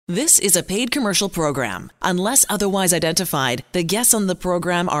This is a paid commercial program. Unless otherwise identified, the guests on the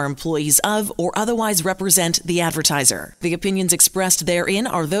program are employees of or otherwise represent the advertiser. The opinions expressed therein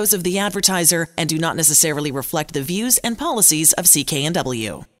are those of the advertiser and do not necessarily reflect the views and policies of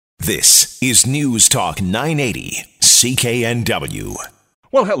CKNW. This is News Talk 980, CKNW.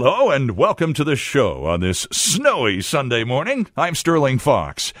 Well, hello and welcome to the show on this snowy Sunday morning. I'm Sterling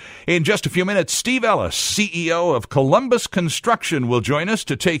Fox. In just a few minutes, Steve Ellis, CEO of Columbus Construction, will join us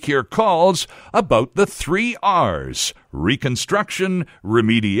to take your calls about the 3 R's: reconstruction,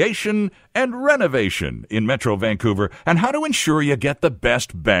 remediation, and renovation in Metro Vancouver, and how to ensure you get the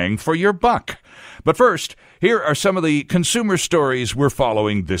best bang for your buck. But first, here are some of the consumer stories we're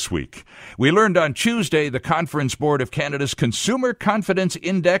following this week. We learned on Tuesday the Conference Board of Canada's Consumer Confidence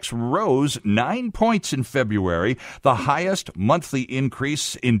Index rose 9 points in February, the highest monthly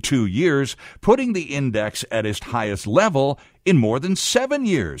increase in 2 years, putting the index at its highest level in more than 7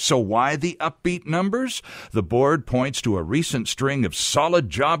 years. So why the upbeat numbers? The board points to a recent string of solid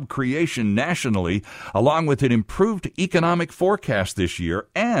job creation nationally, along with an improved economic forecast this year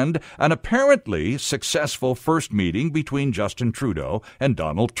and an apparently successful first meeting between Justin Trudeau and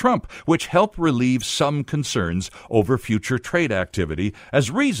Donald Trump, which helped relieve some concerns over future trade activity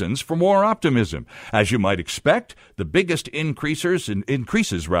as reasons for more optimism. As you might expect, the biggest increases in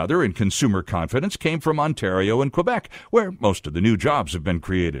consumer confidence came from Ontario and Quebec, where most of the new jobs have been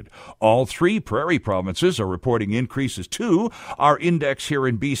created. All 3 prairie provinces are reporting increases too. Our index here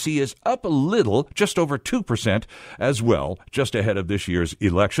in BC is up a little, just over 2% as well, just ahead of this year's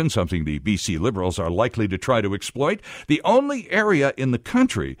election, something the BC Liberals are likely to try to exploit. The only area in the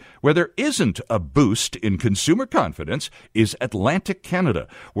country where there isn't a boost in consumer confidence is Atlantic Canada,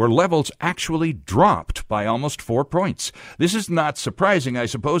 where levels actually dropped by almost 4 points. This is not surprising, I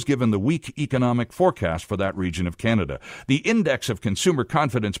suppose, given the weak economic forecast for that region of Canada. The index of consumer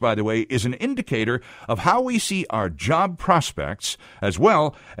confidence, by the way, is an indicator of how we see our job prospects, as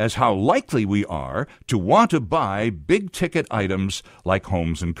well as how likely we are to want to buy big-ticket items like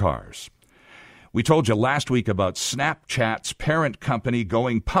homes and cars. We told you last week about Snapchat's parent company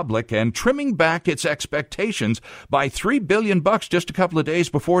going public and trimming back its expectations by $3 billion just a couple of days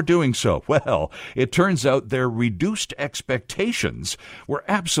before doing so. Well, it turns out their reduced expectations were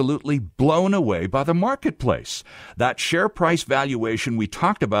absolutely blown away by the marketplace. That share price valuation we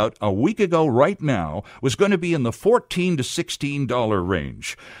talked about a week ago right now was going to be in the $14 to $16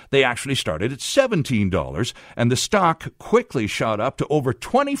 range. They actually started at $17, and the stock quickly shot up to over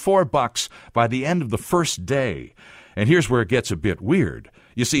 $24 by the end of the first day. And here's where it gets a bit weird.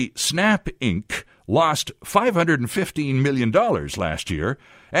 You see, Snap Inc. lost $515 million last year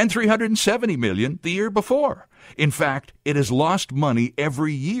and $370 million the year before. In fact, it has lost money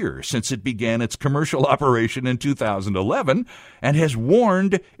every year since it began its commercial operation in 2011 and has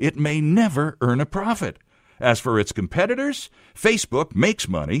warned it may never earn a profit. As for its competitors, Facebook makes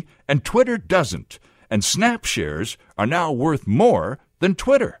money and Twitter doesn't, and Snap shares are now worth more than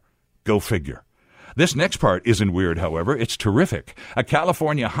Twitter. Go figure. This next part isn't weird, however. It's terrific. A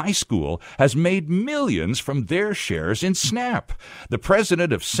California high school has made millions from their shares in Snap. The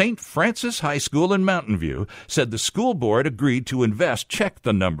president of St. Francis High School in Mountain View said the school board agreed to invest, check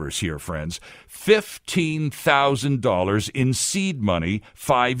the numbers here, friends, $15,000 in seed money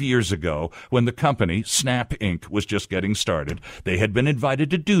 5 years ago when the company, Snap Inc., was just getting started. They had been invited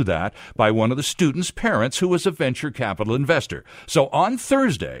to do that by one of the students' parents who was a venture capital investor. So on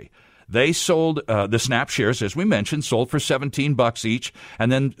Thursday, they sold the Snap shares, as we mentioned, sold for $17 each, and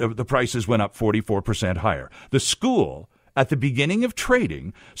then the prices went up 44% higher. The school, at the beginning of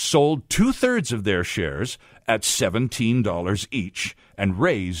trading, sold 2/3 of their shares at $17 each and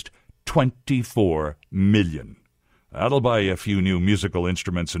raised $24 million. That'll buy you a few new musical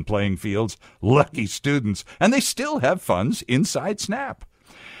instruments and playing fields. Lucky students. And they still have funds inside Snap.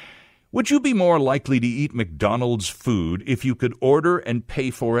 Would you be more likely to eat McDonald's food if you could order and pay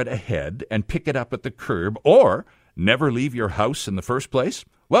for it ahead and pick it up at the curb, or never leave your house in the first place?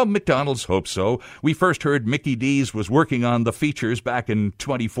 Well, McDonald's hopes so. We first heard Mickey D's was working on the features back in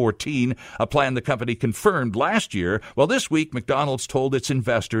 2014, a plan the company confirmed last year. Well, this week, McDonald's told its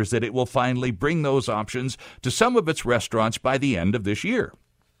investors that it will finally bring those options to some of its restaurants by the end of this year.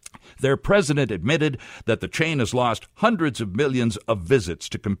 Their president admitted that the chain has lost hundreds of millions of visits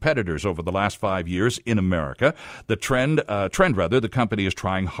to competitors over the last 5 years in America. The the company is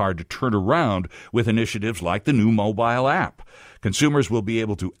trying hard to turn around with initiatives like the new mobile app. Consumers will be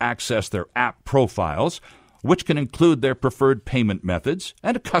able to access their app profiles which can include their preferred payment methods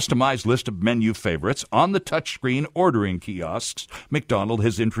and a customized list of menu favorites on the touchscreen ordering kiosks McDonald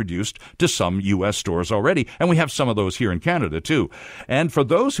has introduced to some U.S. stores already, and we have some of those here in Canada too. And for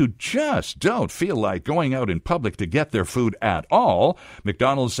those who just don't feel like going out in public to get their food at all,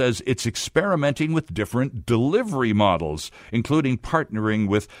 McDonald's says it's experimenting with different delivery models, including partnering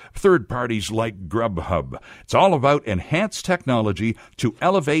with third parties like Grubhub. It's all about enhanced technology to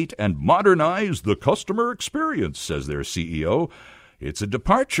elevate and modernize the customer experience, says their CEO. It's a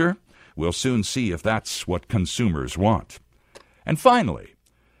departure. We'll soon see if that's what consumers want. And finally,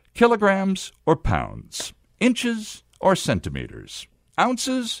 kilograms or pounds, inches or centimeters,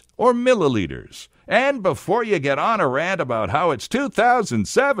 ounces or milliliters. And before you get on a rant about how it's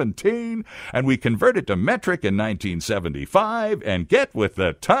 2017 and we converted to metric in 1975 and get with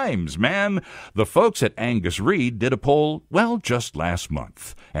the times, man, the folks at Angus Reid did a poll, just last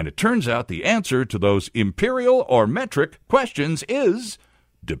month. And it turns out the answer to those imperial or metric questions is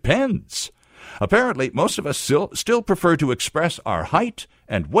depends. Apparently, most of us still prefer to express our height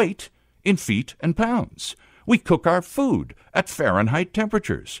and weight in feet and pounds. We cook our food at Fahrenheit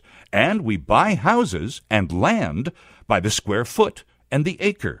temperatures, and we buy houses and land by the square foot and the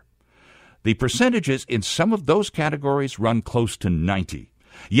acre. The percentages in some of those categories run close to 90.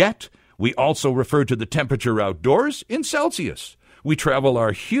 Yet, we also refer to the temperature outdoors in Celsius. We travel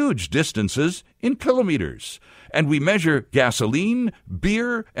our huge distances in kilometers, and we measure gasoline,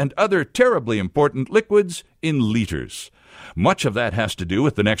 beer, and other terribly important liquids in liters. Much of that has to do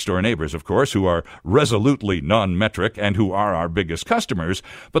with the next-door neighbors, of course, who are resolutely non-metric and who are our biggest customers,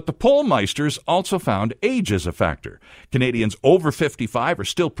 but the pollmeisters also found age as a factor. Canadians over 55 are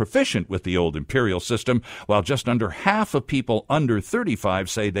still proficient with the old imperial system, while just under half of people under 35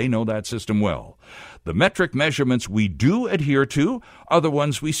 say they know that system well. The metric measurements we do adhere to are the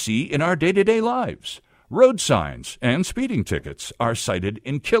ones we see in our day-to-day lives. Road signs and speeding tickets are cited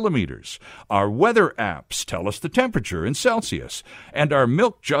in kilometers. Our weather apps tell us the temperature in Celsius. And our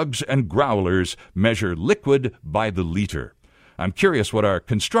milk jugs and growlers measure liquid by the liter. I'm curious what our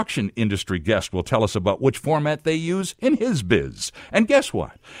construction industry guest will tell us about which format they use in his biz. And guess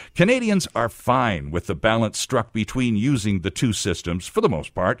what? Canadians are fine with the balance struck between using the two systems for the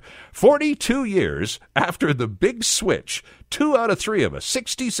most part. 42 years after the big switch, 2 out of 3 of us,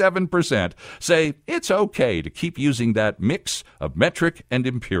 67%, say it's okay to keep using that mix of metric and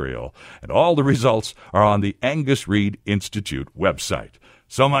imperial. And all the results are on the Angus Reid Institute website.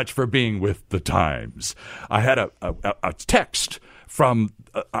 So much for being with the times. I had a text from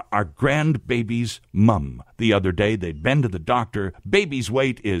our grandbaby's mum the other day. They'd been to the doctor. Baby's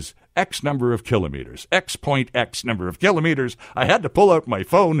weight is X number of kilometers, X number of kilometers. I had to pull out my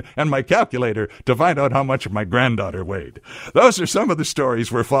phone and my calculator to find out how much my granddaughter weighed. Those are some of the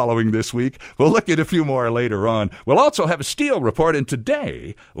stories we're following this week. We'll look at a few more later on. We'll also have a Steele report, and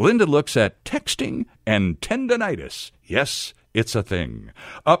today, Linda looks at texting and tendinitis. Yes, it's a thing.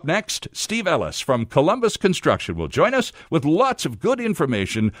 Up next, Steve Ellis from Columbus Construction will join us with lots of good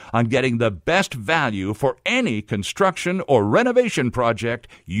information on getting the best value for any construction or renovation project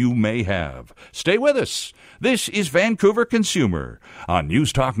you may have. Stay with us. This is Vancouver Consumer on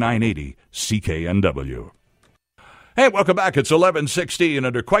News Talk 980 CKNW. Hey, welcome back. It's 11:16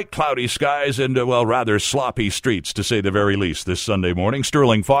 under quite cloudy skies and, rather sloppy streets, to say the very least, this Sunday morning.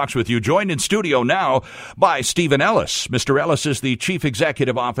 Sterling Fox with you, joined in studio now by Stephen Ellis. Mr. Ellis is the Chief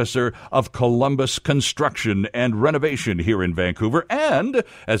Executive Officer of Columbus Construction and Renovation here in Vancouver, and,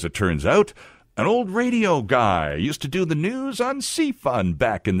 as it turns out, an old radio guy. Used to do the news on CFUN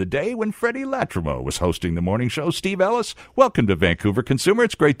back in the day when Freddie Latrimo was hosting the morning show. Steve Ellis, welcome to Vancouver Consumer.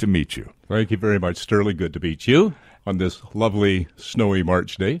 It's great to meet you. Thank you very much, Sterling. Good to meet you on this lovely, snowy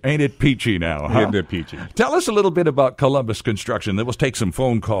March day. Ain't it peachy now, huh? Ain't it peachy. Tell us a little bit about Columbus Construction. Then we'll take some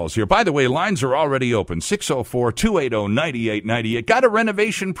phone calls here. By the way, lines are already open. 604-280-9898. Got a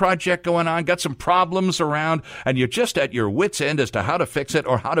renovation project going on, got some problems around, and you're just at your wit's end as to how to fix it,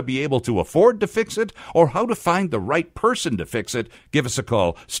 or how to be able to afford to fix it, or how to find the right person to fix it. Give us a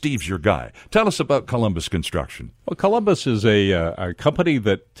call. Steve's your guy. Tell us about Columbus Construction. Well, Columbus is a company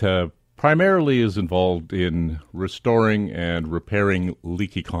that primarily is involved in restoring and repairing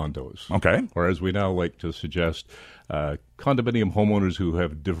leaky condos. Okay. Or as we now like to suggest, condominium homeowners who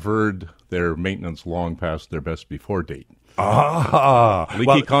have deferred their maintenance long past their best before date.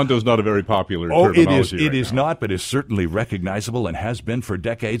 Leaky condo is not a very popular terminology. It is not, but is certainly recognizable and has been for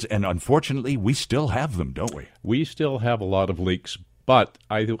decades. And unfortunately, we still have them, don't we? We still have a lot of leaks, But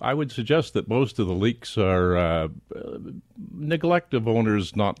I would suggest that most of the leaks are neglect of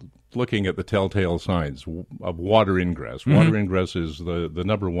owners not looking at the telltale signs of water ingress. Mm-hmm. Water ingress is the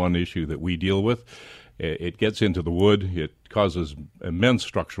number one issue that we deal with. It gets into the wood. It causes immense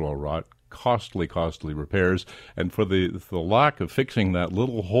structural rot, costly repairs. And for the lack of fixing that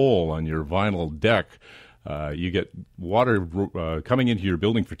little hole on your vinyl deck, you get water coming into your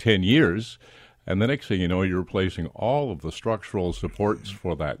building for 10 years. And the next thing you know, you're replacing all of the structural supports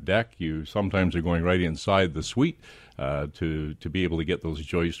for that deck. You sometimes are going right inside the suite to be able to get those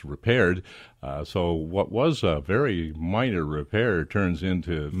joists repaired. So what was a very minor repair turns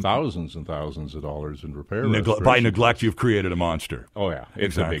into thousands and thousands of dollars in repair. By neglect, you've created a monster. Oh yeah,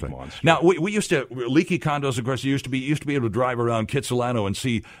 it's exactly. A big monster. Now we used to leaky condos. Of course, you used to be able to drive around Kitsilano and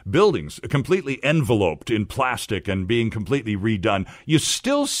see buildings completely enveloped in plastic and being completely redone. You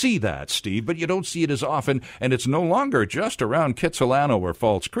still see that, Steve, but you don't see it as often, and it's no longer just around Kitsilano or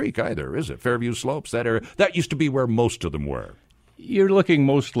Falls Creek either, is it? Fairview Slopes, that used to be where most of them were. You're looking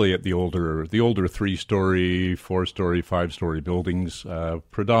mostly at the older 3-story, 4-story, 5-story buildings,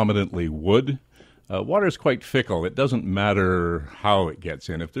 predominantly wood. Water is quite fickle. It doesn't matter how it gets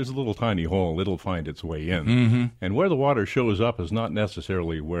in. If there's a little tiny hole, it'll find its way in. Mm-hmm. And where the water shows up is not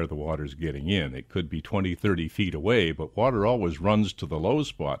necessarily where the water's getting in. It could be 20, 30 feet away, but water always runs to the low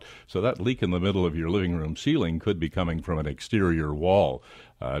spot. So that leak in the middle of your living room ceiling could be coming from an exterior wall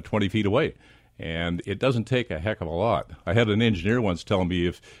 20 feet away. And it doesn't take a heck of a lot. I had an engineer once tell me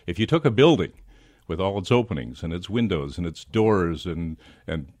if you took a building with all its openings and its windows and its doors and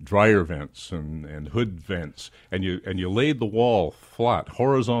dryer vents and hood vents, and you laid the wall flat,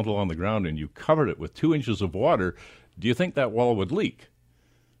 horizontal on the ground, and you covered it with 2 inches of water, do you think that wall would leak?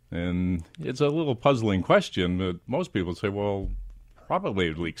 And it's a little puzzling question, but most people say, well, probably it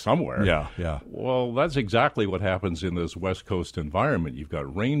would leak somewhere. Yeah. Well, that's exactly what happens in this West Coast environment. You've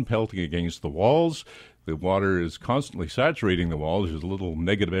got rain pelting against the walls. The water is constantly saturating the walls. There's a little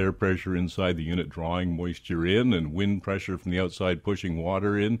negative air pressure inside the unit drawing moisture in, and wind pressure from the outside pushing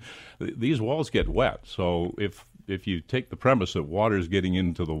water in. These walls get wet. So if you take the premise that water is getting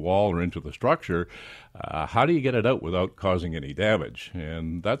into the wall or into the structure, how do you get it out without causing any damage?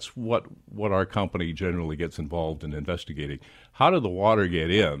 And that's what our company generally gets involved in investigating. How did the water get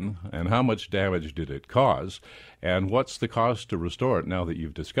in, and how much damage did it cause, and what's the cost to restore it now that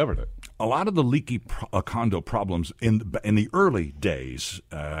you've discovered it? A lot of the leaky condo problems in the early days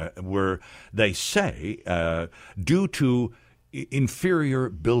were, they say, due to inferior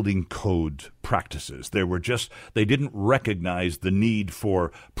building code practices. They didn't recognize the need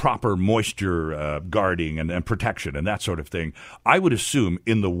for proper moisture guarding and protection and that sort of thing. I would assume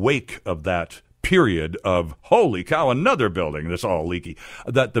in the wake of that period of, holy cow, another building that's all leaky,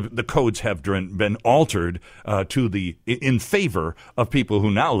 that the codes have been altered in favor of people who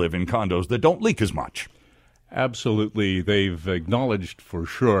now live in condos that don't leak as much. Absolutely. They've acknowledged for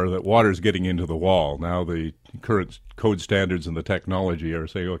sure that water's getting into the wall. Now the current code standards and the technology are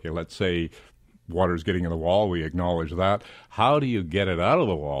saying, okay, let's say water's getting in the wall. We acknowledge that. How do you get it out of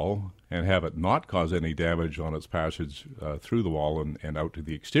the wall and have it not cause any damage on its passage through the wall and out to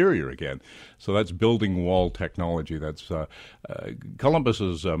the exterior again? So that's building wall technology. That's Columbus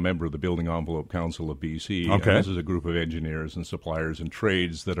is a member of the Building Envelope Council of BC. Okay. And this is a group of engineers and suppliers and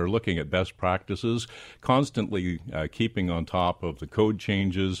trades that are looking at best practices, constantly keeping on top of the code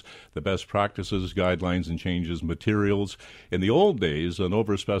changes, the best practices, guidelines and changes, materials. In the old days, an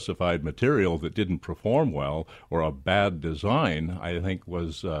overspecified material that didn't perform well or a bad design, I think,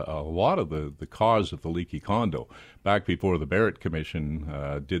 was a lot of the cause of the leaky condo. Back before the Barrett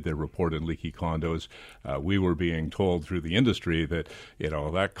Commission did their report on leaky condos, we were being told through the industry that,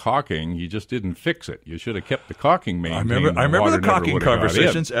 that caulking, you just didn't fix it. You should have kept the caulking maintained. I remember the caulking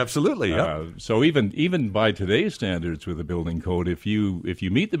conversations. Absolutely. Yep. So even by today's standards with the building code, if you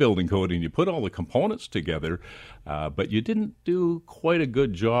meet the building code and you put all the components together, but you didn't do quite a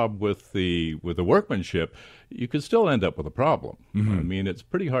good job with the workmanship, you could still end up with a problem. Mm-hmm. I mean, it's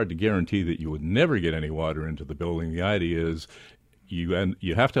pretty hard to guarantee that you would never get any water into the building. The idea is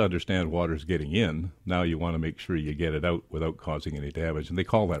you have to understand water's getting in. Now you want to make sure you get it out without causing any damage, and they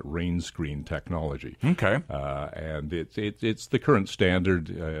call that rain screen technology. Okay. And it's the current standard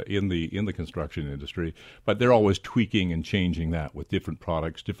in the construction industry, but they're always tweaking and changing that with different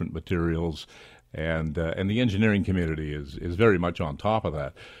products, different materials, and the engineering community is very much on top of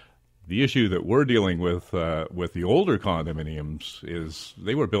that. The issue that we're dealing with the older condominiums is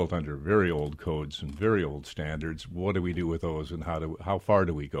they were built under very old codes and very old standards. What do we do with those, and how far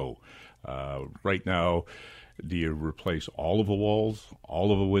do we go? Right now, Do you replace all of the walls,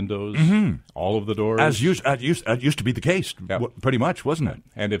 all of the windows, all of the doors? As used to be the case, pretty much, wasn't it?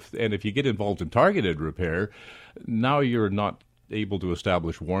 And if you get involved in targeted repair, now you're not able to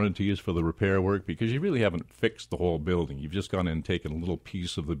establish warranties for the repair work because you really haven't fixed the whole building. You've just gone in and taken a little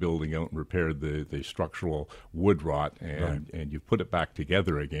piece of the building out and repaired the structural wood rot and you've put it back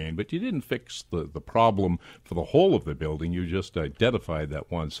together again. But you didn't fix the problem for the whole of the building. You just identified that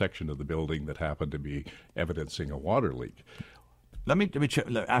one section of the building that happened to be evidencing a water leak. Let me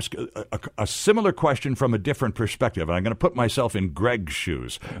ask a similar question from a different perspective. I'm going to put myself in Greg's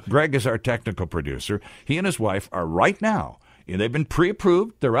shoes. Greg is our technical producer. He and his wife are right now. They've been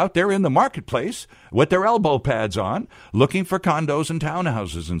pre-approved. They're out there in the marketplace with their elbow pads on, looking for condos and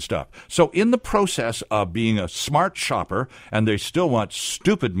townhouses and stuff. So in the process of being a smart shopper, and they still want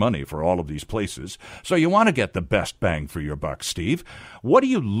stupid money for all of these places, so you want to get the best bang for your buck, Steve. What do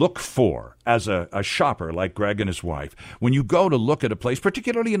you look for as a shopper like Greg and his wife when you go to look at a place,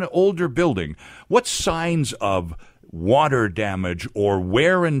 particularly in an older building? What signs of water damage or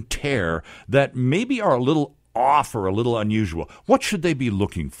wear and tear that maybe are a little off or a little unusual? What should they be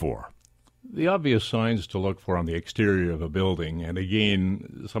looking for? The obvious signs to look for on the exterior of a building, and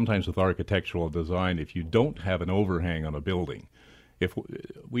again, sometimes with architectural design, if you don't have an overhang on a building, if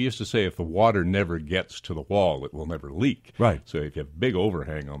we used to say if the water never gets to the wall, it will never leak. Right. So if you have big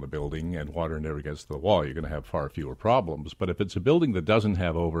overhang on the building and water never gets to the wall, you're going to have far fewer problems. But if it's a building that doesn't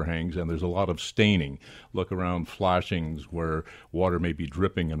have overhangs and there's a lot of staining, look around flashings where water may be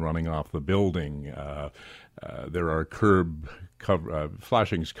dripping and running off the building. There are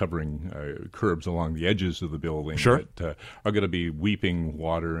flashings covering curbs along the edges of the building that are going to be weeping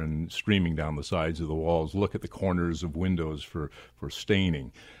water and streaming down the sides of the walls. Look at the corners of windows for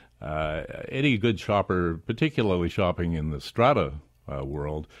staining. Any good shopper, particularly shopping in the strata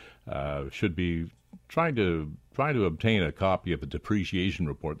world, should be trying to obtain a copy of a depreciation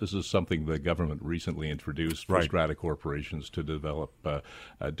report. This is something the government recently introduced for strata corporations to develop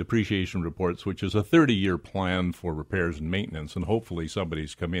depreciation reports, which is a 30-year plan for repairs and maintenance. And hopefully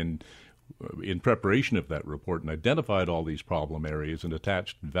somebody's come in preparation of that report and identified all these problem areas and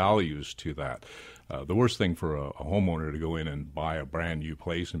attached values to that. The worst thing for a homeowner to go in and buy a brand new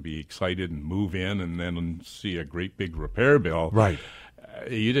place and be excited and move in and then see a great big repair bill. Right.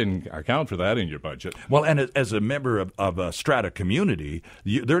 You didn't account for that in your budget. Well, and as a member of a strata community,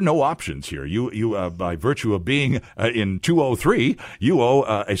 there are no options here. You by virtue of being in 203, you owe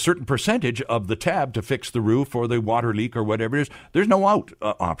a certain percentage of the tab to fix the roof or the water leak or whatever it is. There's no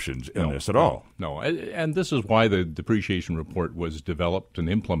options in this at all. No, and this is why the depreciation report was developed and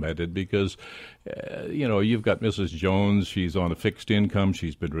implemented because, you've got Mrs. Jones. She's on a fixed income.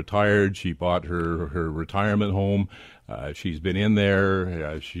 She's been retired. She bought her retirement home. She's been in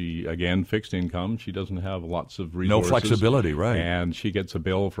there. She, again, fixed income. She doesn't have lots of resources. No flexibility, right. And she gets a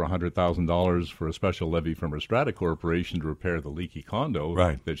bill for $100,000 for a special levy from her strata corporation to repair the leaky condo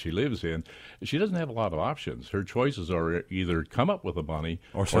that she lives in. She doesn't have a lot of options. Her choices are either come up with the money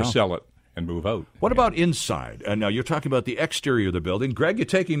or sell it and move out. What about inside? Now, you're talking about the exterior of the building. Greg, you're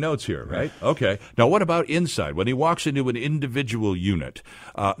taking notes here, right? Okay. Now, what about inside? When he walks into an individual unit,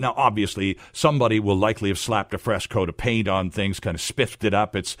 now, obviously, somebody will likely have slapped a fresh coat of paint on things, kind of spiffed it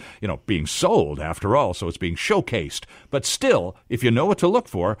up. It's, being sold, after all, so it's being showcased. But still, if you know what to look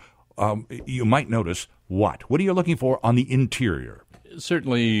for, you might notice what? What are you looking for on the interior?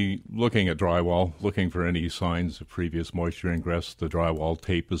 Certainly looking at drywall, looking for any signs of previous moisture ingress. The drywall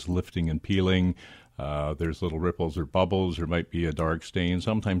tape is lifting and peeling. There's little ripples or bubbles. There might be a dark stain.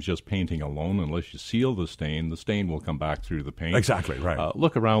 Sometimes just painting alone, unless you seal the stain will come back through the paint. Exactly, right.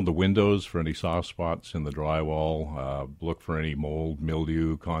 Look around the windows for any soft spots in the drywall. Look for any mold,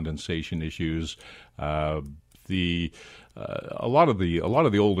 mildew, condensation issues. A lot of the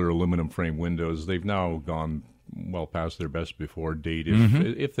older aluminum frame windows, they've now gone well past their best before date.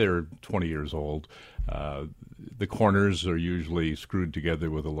 If they're 20 years old, the corners are usually screwed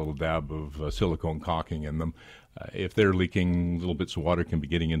together with a little dab of silicone caulking in them. If they're leaking, little bits of water can be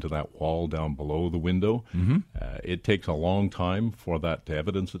getting into that wall down below the window. It takes a long time for that to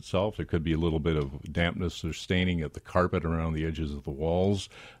evidence itself. There could be a little bit of dampness or staining at the carpet around the edges of the walls.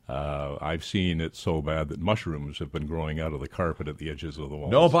 I've seen it so bad that mushrooms have been growing out of the carpet at the edges of the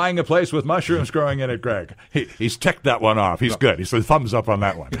walls. No buying a place with mushrooms growing in it, Greg. He's ticked that one off. He's good. He's a thumbs up on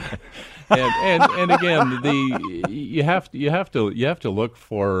that one. and again, you have to look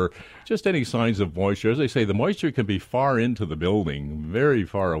for just any signs of moisture. As I say, the moisture can be far into the building, very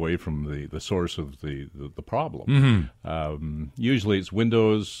far away from the source of the problem. Usually, it's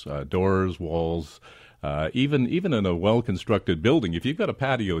windows, doors, walls. Even in a well-constructed building, if you've got a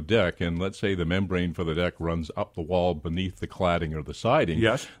patio deck and let's say the membrane for the deck runs up the wall beneath the cladding or the siding,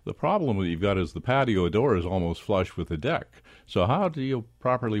 yes, the problem that you've got is the patio door is almost flush with the deck. So how do you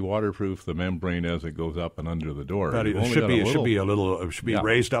properly waterproof the membrane as it goes up and under the door? It should be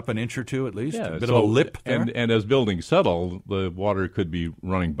raised up an inch or two at least. Yeah, a bit of a lip there. And as buildings settle, the water could be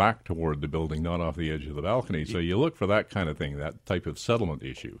running back toward the building, not off the edge of the balcony. So you look for that kind of thing, that type of settlement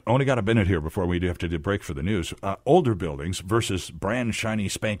issue. Only got a minute here before we do have to break for the news. Older buildings versus brand shiny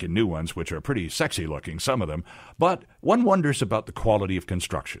spanking new ones, which are pretty sexy looking, some of them. But one wonders about the quality of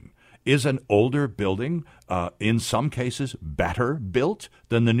construction. Is an older building, in some cases, better built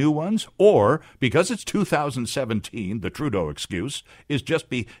than the new ones? Or, because it's 2017, the Trudeau excuse is just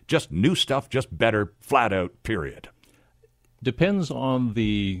new stuff, just better, flat out, period? Depends on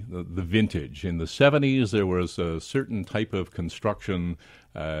the vintage. In the 70s, there was a certain type of construction,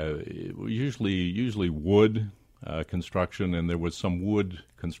 usually wood construction, and there was some wood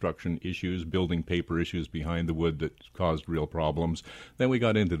construction issues, building paper issues behind the wood that caused real problems. Then we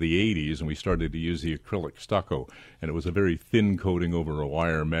got into the 80s and we started to use the acrylic stucco, and it was a very thin coating over a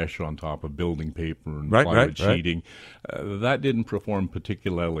wire mesh on top of building paper and plywood sheeting. That didn't perform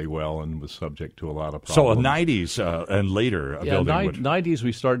particularly well and was subject to a lot of problems. So 90s and later, building 90s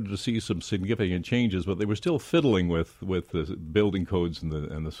we started to see some significant changes, but they were still fiddling with the building codes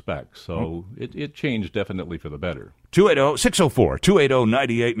and the specs. So it changed definitely for the better.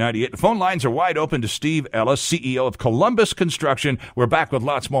 280-604-280-9898. The phone lines are wide open to Steve Ellis, CEO of Columbus Construction. We're back with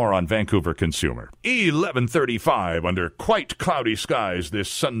lots more on Vancouver Consumer. 11:35 under quite cloudy skies this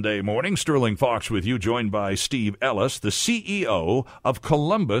Sunday morning. Sterling Fox with you, joined by Steve Ellis, the CEO of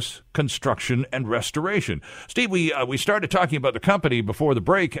Columbus Construction and Restoration. Steve, we started talking about the company before the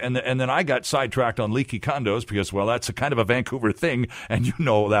break, and then I got sidetracked on leaky condos because, well, that's a kind of a Vancouver thing, and you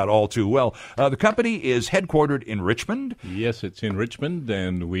know that all too well. The company is headquartered in Richmond. Yes, it's in Richmond,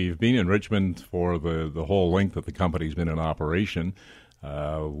 and we've been in Richmond for the whole length that the company's been in operation.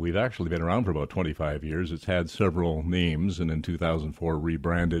 We've actually been around for about 25 years. It's had several names, and in 2004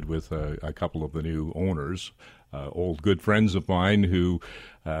 rebranded with a couple of the new owners, old good friends of mine who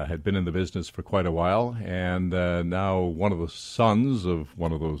had been in the business for quite a while, and now one of the sons of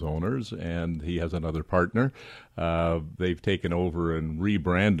one of those owners, and he has another partner. They've taken over and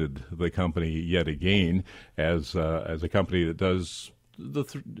rebranded the company yet again as a company that does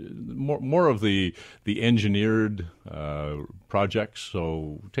more of the engineered projects.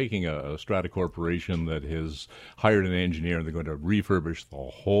 So taking a Strata Corporation that has hired an engineer and they're going to refurbish the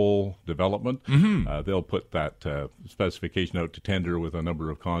whole development. Mm-hmm. They'll put that specification out to tender with a number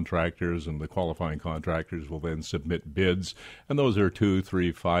of contractors, and the qualifying contractors will then submit bids. And those are $2,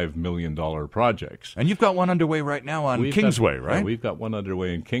 $3, $5 million projects. And you've got one underway right now on Kingsway, right? Yeah, we've got one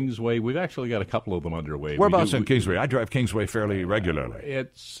underway in Kingsway. We've actually got a couple of them underway. Whereabouts in Kingsway? I drive Kingsway fairly regularly.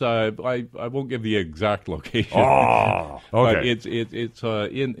 It's I won't give the exact location. Oh, okay. But it's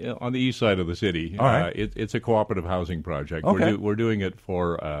on the east side of the city. All right. It's a cooperative housing project. Okay. We're doing it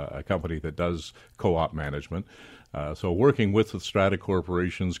for a company that does co-op management. So working with the Strata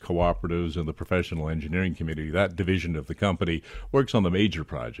Corporations, cooperatives, and the professional engineering community, that division of the company works on the major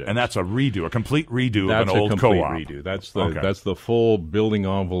projects. And that's a complete redo of an old co-op. Redo. That's the full building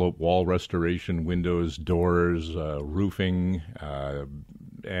envelope, wall restoration, windows, doors, roofing,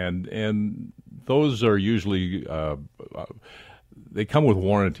 and those are usually they come with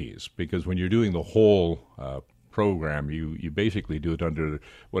warranties, because when you're doing the whole program, you basically do it under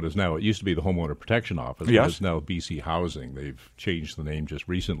what is now, it used to be the Homeowner Protection Office. Yes. It's now BC Housing. They've changed the name just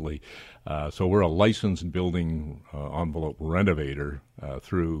recently. So we're a licensed building envelope renovator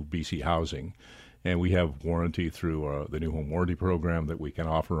through BC Housing. And we have warranty through the new home warranty program that we can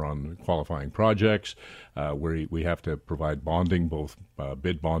offer on qualifying projects, where we have to provide bonding, both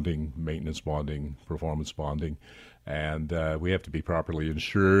bid bonding, maintenance bonding, performance bonding, and we have to be properly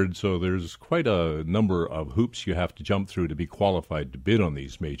insured. So there's quite a number of hoops you have to jump through to be qualified to bid on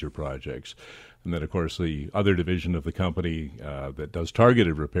these major projects. And then, of course, the other division of the company that does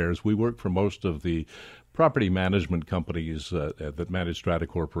targeted repairs, we work for most of the property management companies that manage strata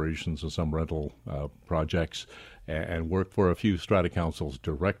corporations and some rental projects, and work for a few strata councils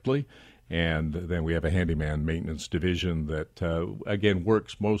directly. And then we have a handyman maintenance division that, again,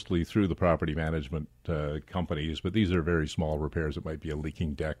 works mostly through the property management companies, but these are very small repairs. It might be a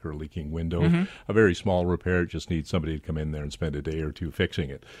leaking deck or a leaking window. A very small repair, just needs somebody to come in there and spend a day or two fixing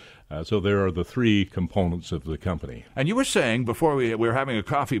it. So there are the three components of the company. And you were saying before we were having a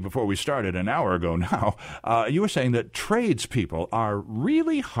coffee before we started an hour ago now, you were saying that tradespeople are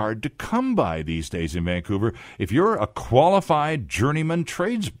really hard to come by these days in Vancouver. If you're a qualified journeyman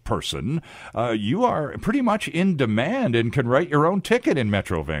tradesperson, you are pretty much in demand and can write your own ticket in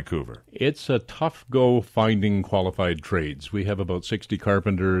Metro Vancouver. It's a tough go finding qualified trades. We have about 60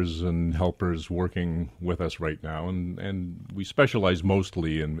 carpenters and helpers working with us right now, and we specialize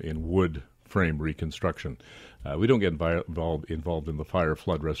mostly in wood frame reconstruction. We don't get involved in the fire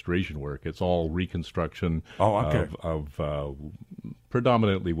flood restoration work. It's all reconstruction of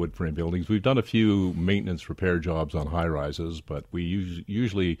predominantly wood frame buildings. We've done a few maintenance repair jobs on high rises, but we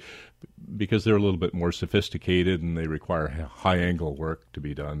usually, because they're a little bit more sophisticated and they require high angle work to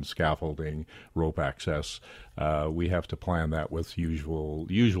be done, scaffolding, rope access, we have to plan that with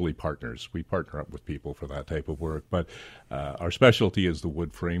usually partners. We partner up with people for that type of work, but our specialty is the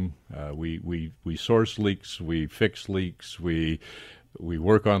wood frame. We source leaks, we fix leaks, we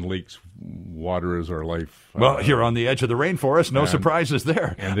work on leaks. Water is our life. Well, you're on the edge of the rainforest. No surprises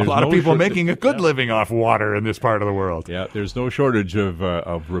there. A lot of people making a good living off water in this part of the world. Yeah, there's no shortage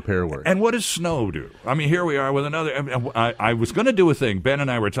of repair work. And what does snow do? I mean, here we are with another. I was going to do a thing. Ben and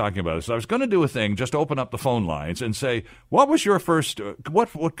I were talking about this. I was going to do a thing, just open up the phone lines and say, what was your first?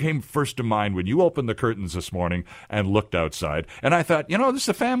 What came first to mind when you opened the curtains this morning and looked outside? And I thought, this is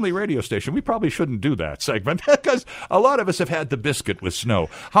a family radio station. We probably shouldn't do that segment because a lot of us have had the biscuit with snow.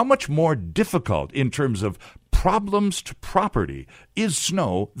 How much more difficult in terms of problems to property is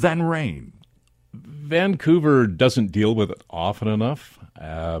snow than rain? Vancouver doesn't deal with it often enough.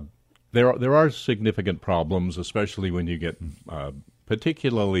 There are significant problems, especially when you get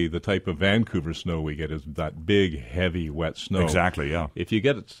particularly the type of Vancouver snow we get is that big, heavy, wet snow. Exactly, yeah. If you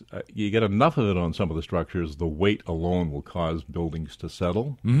get enough of it on some of the structures, the weight alone will cause buildings to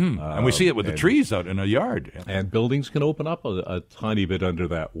settle. And we see it with the trees out in a yard. And buildings can open up a tiny bit under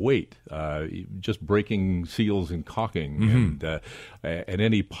that weight, just breaking seals and caulking. And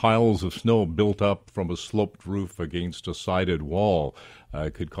any piles of snow built up from a sloped roof against a sided wall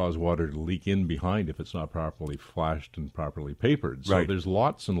could cause water to leak in behind if it's not properly flashed and properly papered. So there's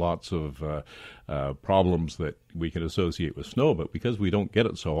lots and lots of problems that we can associate with snow, but because we don't get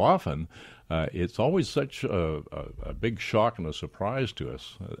it so often, it's always such a big shock and a surprise to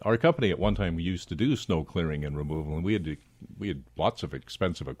us. Our company at one time, we used to do snow clearing and removal, and we had lots of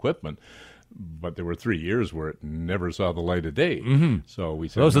expensive equipment. But there were 3 years where it never saw the light of day. So we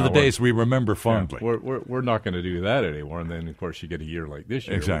said, those are the days we remember fondly. Yeah, we're not going to do that anymore. And then, of course, you get a year like this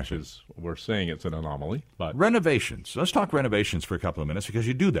year, exactly. Which is, we're saying it's an anomaly. But renovations. Let's talk renovations for a couple of minutes because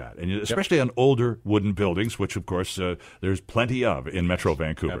you do that, and especially on older wooden buildings, which, of course, there's plenty of in Metro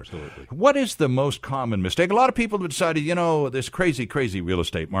Vancouver. Absolutely. What is the most common mistake? A lot of people have decided, this crazy, crazy real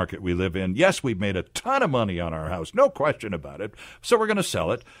estate market we live in, yes, we've made a ton of money on our house, no question about it, so we're going to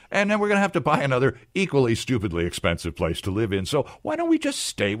sell it, and then we're going to have to buy another equally stupidly expensive place to live in. So why don't we just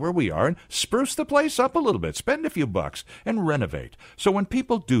stay where we are and spruce the place up a little bit, spend a few bucks, and renovate? So when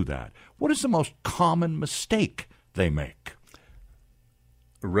people do that, what is the most common mistake they make?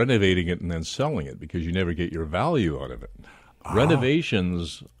 Renovating it and then selling it because you never get your value out of it.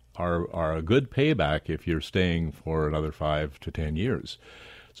 Renovations are a good payback if you're staying for another 5 to 10 years.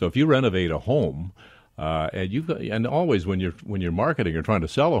 So if you renovate a home, and always when you're marketing or trying to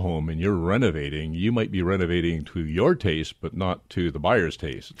sell a home and you're renovating, you might be renovating to your taste, but not to the buyer's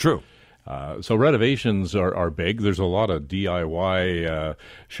taste. True. So renovations are big. There's a lot of DIY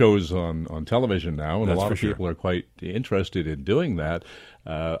shows on television now, and a lot of people are quite interested in doing that.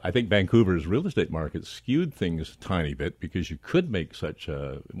 I think Vancouver's real estate market skewed things a tiny bit because you could make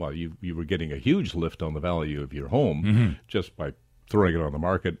you were getting a huge lift on the value of your home just by throwing it on the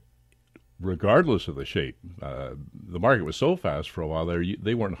market. Regardless of the shape, the market was so fast for a while there,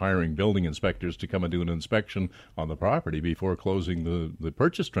 they weren't hiring building inspectors to come and do an inspection on the property before closing the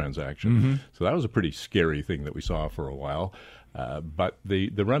purchase transaction. So that was a pretty scary thing that we saw for a while. But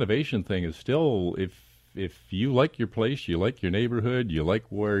the renovation thing is still, if you like your place, you like your neighborhood, you like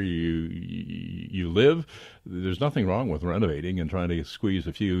where you live, there's nothing wrong with renovating and trying to squeeze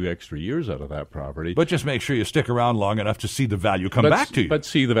a few extra years out of that property. But just make sure you stick around long enough to see the value come back to you. But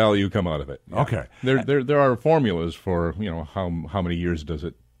see the value come out of it. Yeah. Okay. There are formulas for how many years does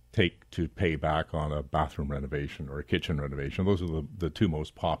it take to pay back on a bathroom renovation or a kitchen renovation. Those are the two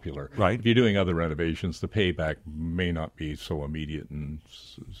most popular. Right. If you're doing other renovations, the payback may not be so immediate and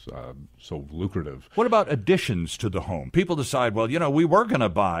so lucrative. What about additions to the home? People decide, well, we were going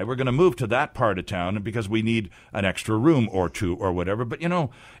to move to that part of town because we need an extra room or two or whatever. But,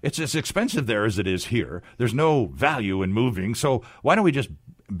 it's as expensive there as it is here. There's no value in moving. So why don't we just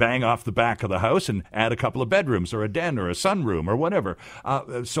bang off the back of the house and add a couple of bedrooms or a den or a sunroom or whatever?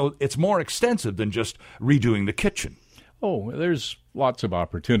 So it's more extensive than just redoing the kitchen. Oh, there's lots of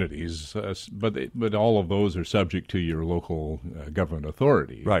opportunities, but all of those are subject to your local government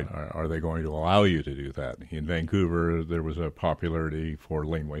authority. Right. Are they going to allow you to do that? In Vancouver, there was a popularity for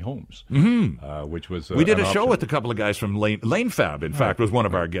Laneway Homes, which was we did a show with a couple of guys from Lane Fab. In fact, was one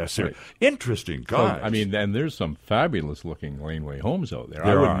of our guests here. Right. Interesting guys. So, and there's some fabulous-looking Laneway Homes out there.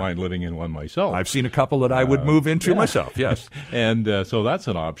 I wouldn't mind living in one myself. I've seen a couple that I would move into myself. Yes, and so that's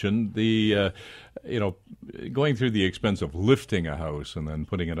an option. The going through the expense of lifting a house and then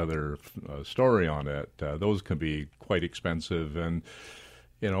putting another story on it, those can be quite expensive. And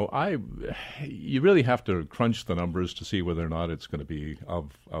you really have to crunch the numbers to see whether or not it's going to be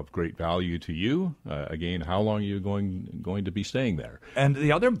of great value to you. Again, how long are you going to be staying there? And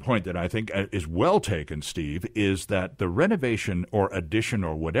the other point that I think is well taken, Steve, is that the renovation or addition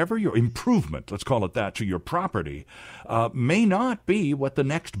or whatever your improvement, let's call it that, to your property may not be what the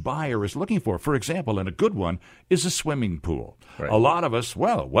next buyer is looking for. For example, and a good one is a swimming pool. Right. A lot of us,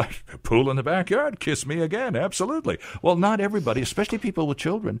 well, what, a pool in the backyard? Kiss me again. Absolutely. Well, not everybody, especially people with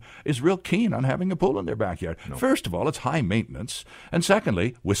children, is real keen on having a pool in their backyard. No. First of all, it's high maintenance. And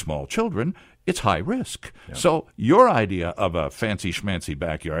secondly, with small children, it's high risk. Yeah. So your idea of a fancy schmancy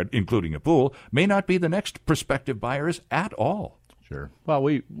backyard, including a pool, may not be the next prospective buyers at all. Sure. Well,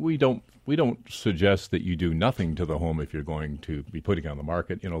 we don't suggest that you do nothing to the home if you're going to be putting on the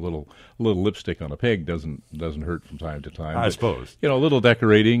market. A little lipstick on a pig doesn't hurt from time to time. I suppose. A little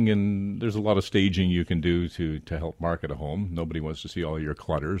decorating, and there's a lot of staging you can do to help market a home. Nobody wants to see all your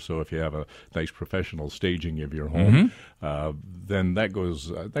clutter, so if you have a nice professional staging of your home, then that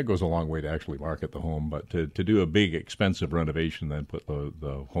goes a long way to actually market the home. But to do a big expensive renovation, then put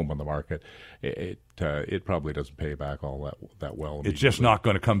the home on the market, it probably doesn't pay back all that well. It's just not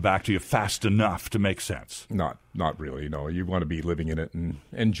going to come back to you fast enough to make sense. Not really. No, you want to be living in it and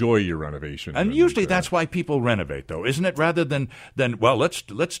enjoy your renovation. And usually that's why people renovate, though, isn't it? Rather than well, let's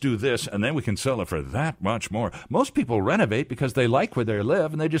do this and then we can sell it for that much more. Most people renovate because they like where they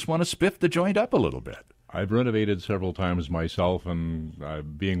live and they just want to spiff the joint up a little bit. I've renovated several times myself,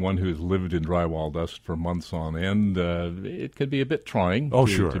 and being one who's lived in drywall dust for months on end, it can be a bit trying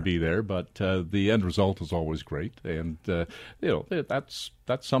to be there, but the end result is always great. And that's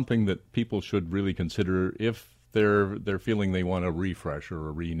something that people should really consider if they're feeling they want to refresh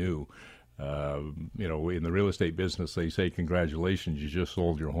or renew. In the real estate business, they say, congratulations, you just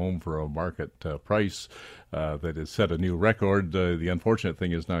sold your home for a market price that has set a new record. The unfortunate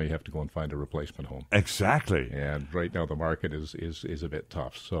thing is now you have to go and find a replacement home. Exactly. And right now the market is a bit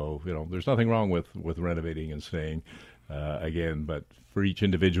tough. So, there's nothing wrong with renovating and staying. Again, but for each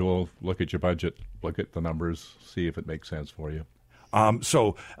individual, look at your budget, look at the numbers, see if it makes sense for you.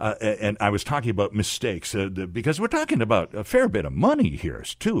 And I was talking about mistakes because we're talking about a fair bit of money here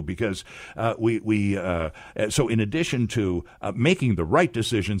too. Because so in addition to making the right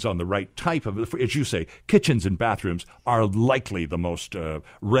decisions on the right type of, as you say, kitchens and bathrooms are likely the most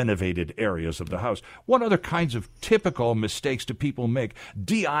renovated areas of the house. What other kinds of typical mistakes do people make?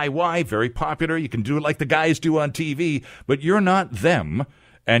 DIY, very popular. You can do it like the guys do on TV, but you're not them.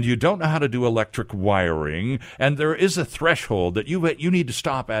 And you don't know how to do electric wiring, and there is a threshold that you need to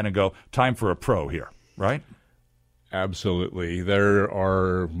stop at and go, time for a pro here, right? Absolutely. There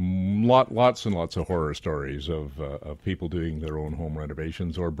are lots and lots of horror stories of people doing their own home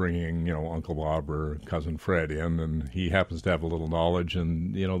renovations or bringing, Uncle Bob or Cousin Fred in, and he happens to have a little knowledge.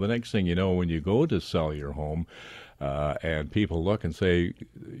 And, the next thing you know, when you go to sell your home, and people look and say,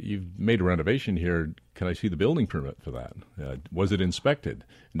 you've made a renovation here, can I see the building permit for that? Was it inspected?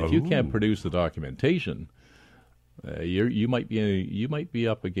 And if you can't produce the documentation, you might be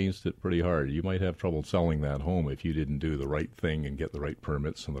up against it pretty hard. You might have trouble selling that home if you didn't do the right thing and get the right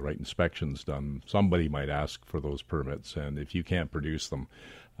permits and the right inspections done. Somebody might ask for those permits, and if you can't produce them,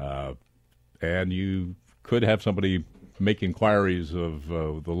 and you could have somebody make inquiries of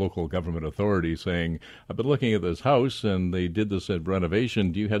the local government authority saying, I've been looking at this house and they did this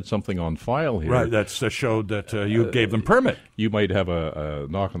renovation. Do you have something on file here? Right, that showed that you gave them permit. You might have a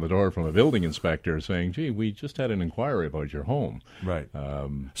knock on the door from a building inspector saying, gee, we just had an inquiry about your home. Right.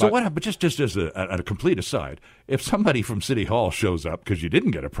 So what happened, just as a complete aside, if somebody from City Hall shows up because you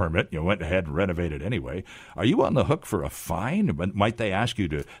didn't get a permit, you went ahead and renovated anyway, are you on the hook for a fine? Might they ask you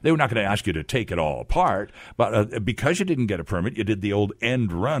to, they were not going to ask you to take it all apart, but because you didn't get a permit, you did the old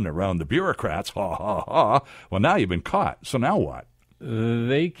end run around the bureaucrats, ha, ha, ha. Well, now you've been caught, so now what?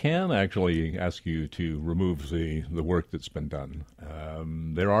 They can actually ask you to remove the work that's been done.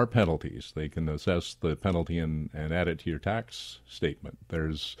 There are penalties. They can assess the penalty and add it to your tax statement.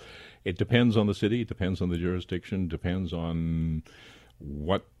 It depends on the city, it depends on the jurisdiction, depends on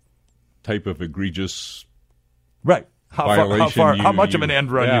what type of egregious violation how much of an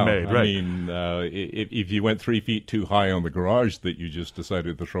end run you made. Right. I mean, if you went 3 feet too high on the garage that you just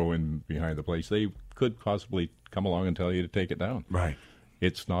decided to throw in behind the place, they could possibly come along and tell you to take it down. Right.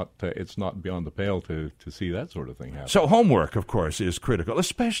 It's not beyond the pale to see that sort of thing happen. So homework, of course, is critical,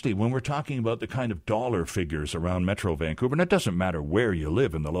 especially when we're talking about the kind of dollar figures around Metro Vancouver. And it doesn't matter where you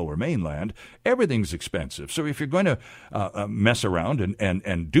live in the Lower Mainland. Everything's expensive. So if you're going to mess around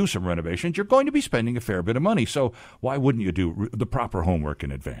and do some renovations, you're going to be spending a fair bit of money. So why wouldn't you do the proper homework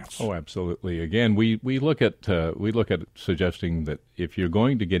in advance? Oh, absolutely. Again, we look at suggesting that if you're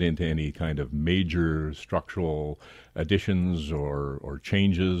going to get into any kind of major structural additions or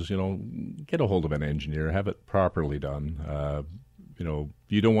changes, get a hold of an engineer, have it properly done.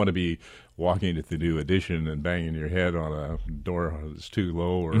 You don't want to be walking into the new addition and banging your head on a door that's too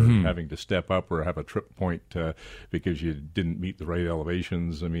low, or having to step up or have a trip point because you didn't meet the right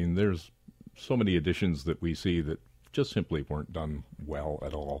elevations. I mean, there's so many additions that we see that just simply weren't done well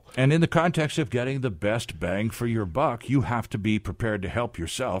at all. And in the context of getting the best bang for your buck, you have to be prepared to help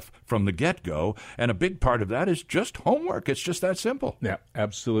yourself from the get-go. And a big part of that is just homework. It's just that simple. Yeah,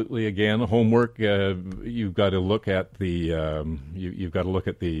 absolutely. Again, homework. You've got to look at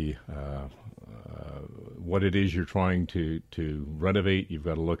what it is you're trying to renovate. You've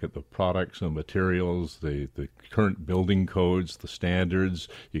got to look at the products and materials, the current building codes, the standards.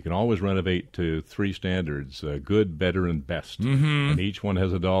 You can always renovate to 3 standards: good, better, and best. And each one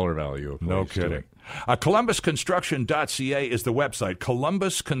has a dollar value. No kidding. ColumbusConstruction.ca is the website.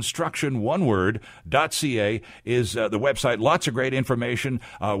 ColumbusConstruction, one word, .ca is the website. Lots of great information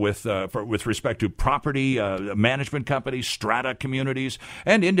with respect to property management companies, strata communities,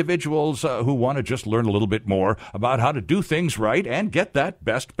 and individuals who want to just learn a little bit more about how to do things right and get that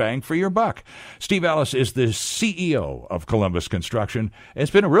best bang for your buck. Steve Ellis is the CEO of Columbus Construction. It's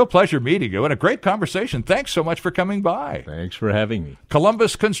been a real pleasure meeting you and a great conversation. Thanks so much for coming by. Thanks for having me.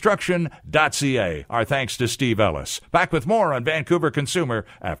 ColumbusConstruction.ca. Our thanks to Steve Ellis. Back with more on Vancouver Consumer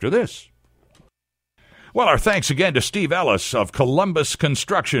after this. Well, our thanks again to Steve Ellis of Columbus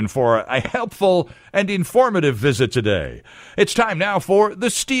Construction for a helpful and informative visit today. It's time now for the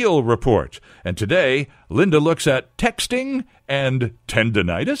Steele Report. And today, Linda looks at texting and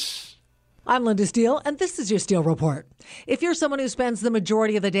tendinitis. I'm Linda Steele, and this is your Steele Report. If you're someone who spends the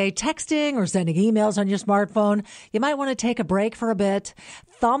majority of the day texting or sending emails on your smartphone, you might want to take a break for a bit.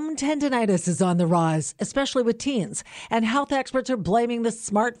 Thumb tendinitis is on the rise, especially with teens, and health experts are blaming the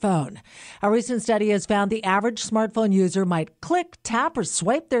smartphone. A recent study has found the average smartphone user might click, tap, or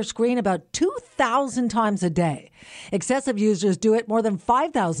swipe their screen about 2,000 times a day. Excessive users do it more than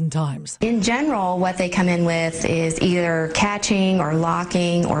 5,000 times. In general, what they come in with is either catching or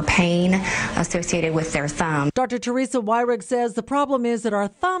locking or pain associated with their thumb. Dr. Teresa Wyrick says the problem is that our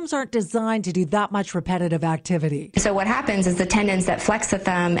thumbs aren't designed to do that much repetitive activity. So what happens is the tendons that flex the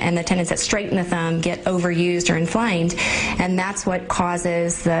thumb and the tendons that straighten the thumb get overused or inflamed, and that's what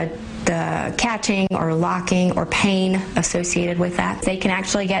causes the catching or locking or pain associated with that. They can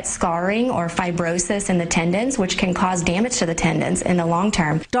actually get scarring or fibrosis in the tendons, which can cause damage to the tendons in the long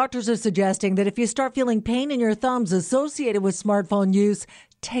term. Doctors are suggesting that if you start feeling pain in your thumbs associated with smartphone use,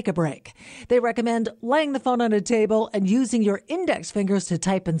 take a break. They recommend laying the phone on a table and using your index fingers to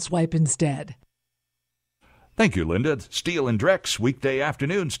type and swipe instead. Thank you, Linda. Steele and Drex, weekday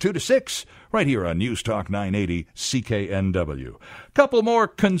afternoons 2 to 6, right here on News Talk 980 CKNW. Couple more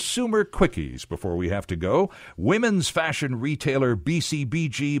consumer quickies before we have to go. Women's fashion retailer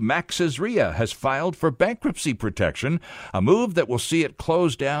BCBG Max's Ria has filed for bankruptcy protection, a move that will see it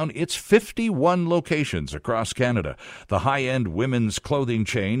close down its 51 locations across Canada. The high-end women's clothing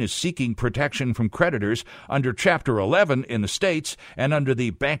chain is seeking protection from creditors under Chapter 11 in the States and under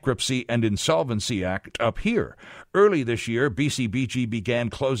the Bankruptcy and Insolvency Act up here year. Early this year, BCBG began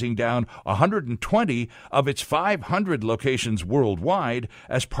closing down 120 of its 500 locations worldwide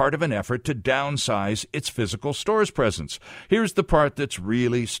as part of an effort to downsize its physical stores presence. Here's the part that's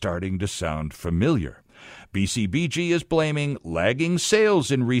really starting to sound familiar. BCBG is blaming lagging sales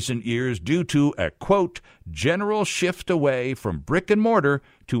in recent years due to a, quote, general shift away from brick and mortar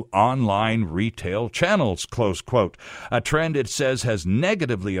to online retail channels, close quote, a trend it says has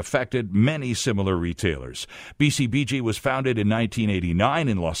negatively affected many similar retailers. BCBG was founded in 1989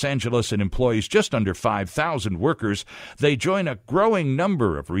 in Los Angeles and employs just under 5,000 workers. They join a growing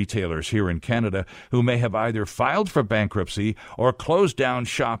number of retailers here in Canada who may have either filed for bankruptcy or closed down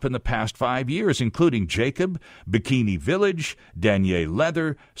shop in the past 5 years, including Jacob, Bikini Village, Danier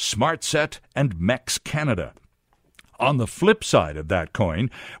Leather, SmartSet, and Mex Canada. On the flip side of that coin,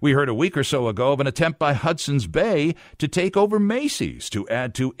 we heard a week or so ago of an attempt by Hudson's Bay to take over Macy's to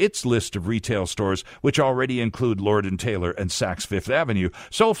add to its list of retail stores, which already include Lord & Taylor and Saks Fifth Avenue.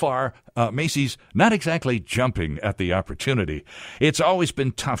 So far, Macy's not exactly jumping at the opportunity. It's always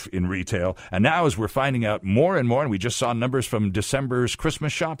been tough in retail, and now as we're finding out more and more, and we just saw numbers from December's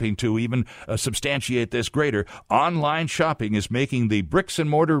Christmas shopping to even substantiate this greater, online shopping is making the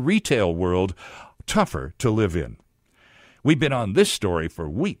bricks-and-mortar retail world tougher to live in. We've been on this story for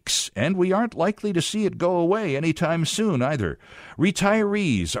weeks, and we aren't likely to see it go away anytime soon either.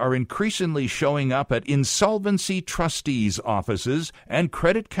 Retirees are increasingly showing up at insolvency trustees' offices and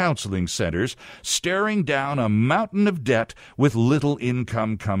credit counseling centers, staring down a mountain of debt with little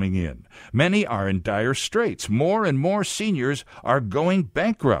income coming in. Many are in dire straits. More and more seniors are going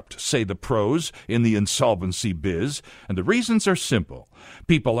bankrupt, say the pros in the insolvency biz, and the reasons are simple.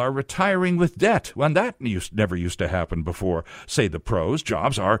 People are retiring with debt, when that never used to happen before, say the pros.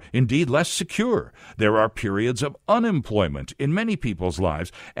 Jobs are indeed less secure. There are periods of unemployment in many people's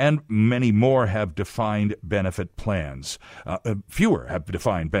lives, and many more have defined benefit plans. Fewer have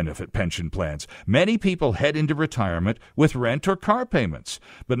defined benefit pension plans. Many people head into retirement with rent or car payments,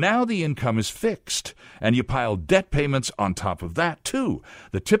 but now the income is fixed, and you pile debt payments on top of that too.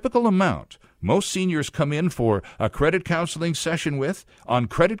 The typical amount most seniors come in for a credit counseling session with, on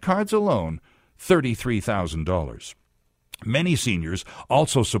credit cards alone, $33,000. Many seniors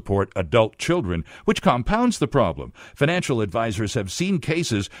also support adult children, which compounds the problem. Financial advisors have seen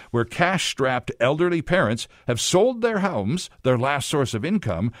cases where cash-strapped elderly parents have sold their homes, their last source of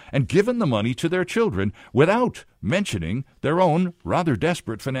income, and given the money to their children without mentioning their own rather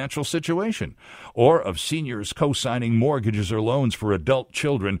desperate financial situation, or of seniors co-signing mortgages or loans for adult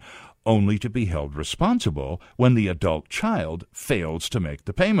children only to be held responsible when the adult child fails to make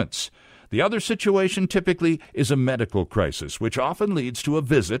the payments. The other situation typically is a medical crisis, which often leads to a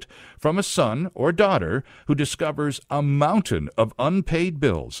visit from a son or daughter who discovers a mountain of unpaid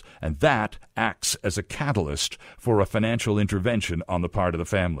bills, and that acts as a catalyst for a financial intervention on the part of the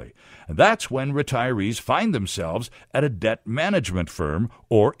family. And that's when retirees find themselves at a debt management firm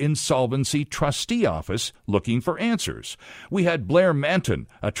or insolvency trustee office looking for answers. We had Blair Manton,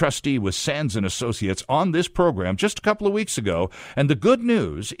 a trustee with Sands & Associates, on this program just a couple of weeks ago, and the good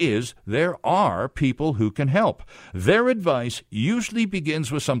news is there are people who can help. Their advice usually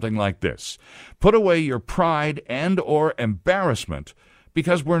begins with something like this: put away your pride and or embarrassment,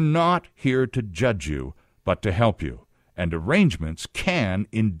 because we're not here to judge you, but to help you, and arrangements can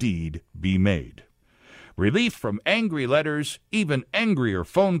indeed be made. Relief from angry letters, even angrier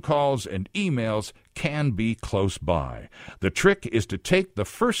phone calls and emails can be close by. The trick is to take the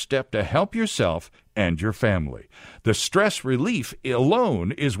first step to help yourself and your family. The stress relief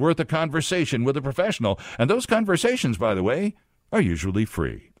alone is worth a conversation with a professional, and those conversations, by the way, are usually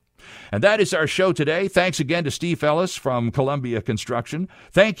free. And that is our show today. Thanks again to Steve Ellis from Columbia Construction.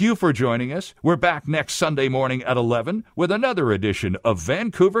 Thank you for joining us. We're back next Sunday morning at 11 with another edition of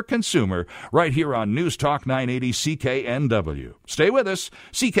Vancouver Consumer right here on News Talk 980 CKNW. Stay with us.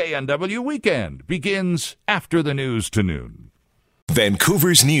 CKNW Weekend begins after the news to noon.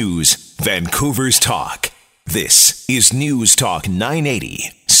 Vancouver's News, Vancouver's Talk. This is News Talk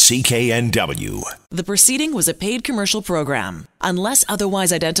 980 CKNW. The proceeding was a paid commercial program. Unless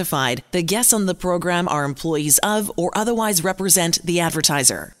otherwise identified, the guests on the program are employees of or otherwise represent the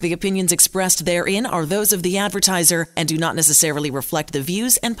advertiser. The opinions expressed therein are those of the advertiser and do not necessarily reflect the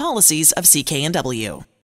views and policies of CKNW.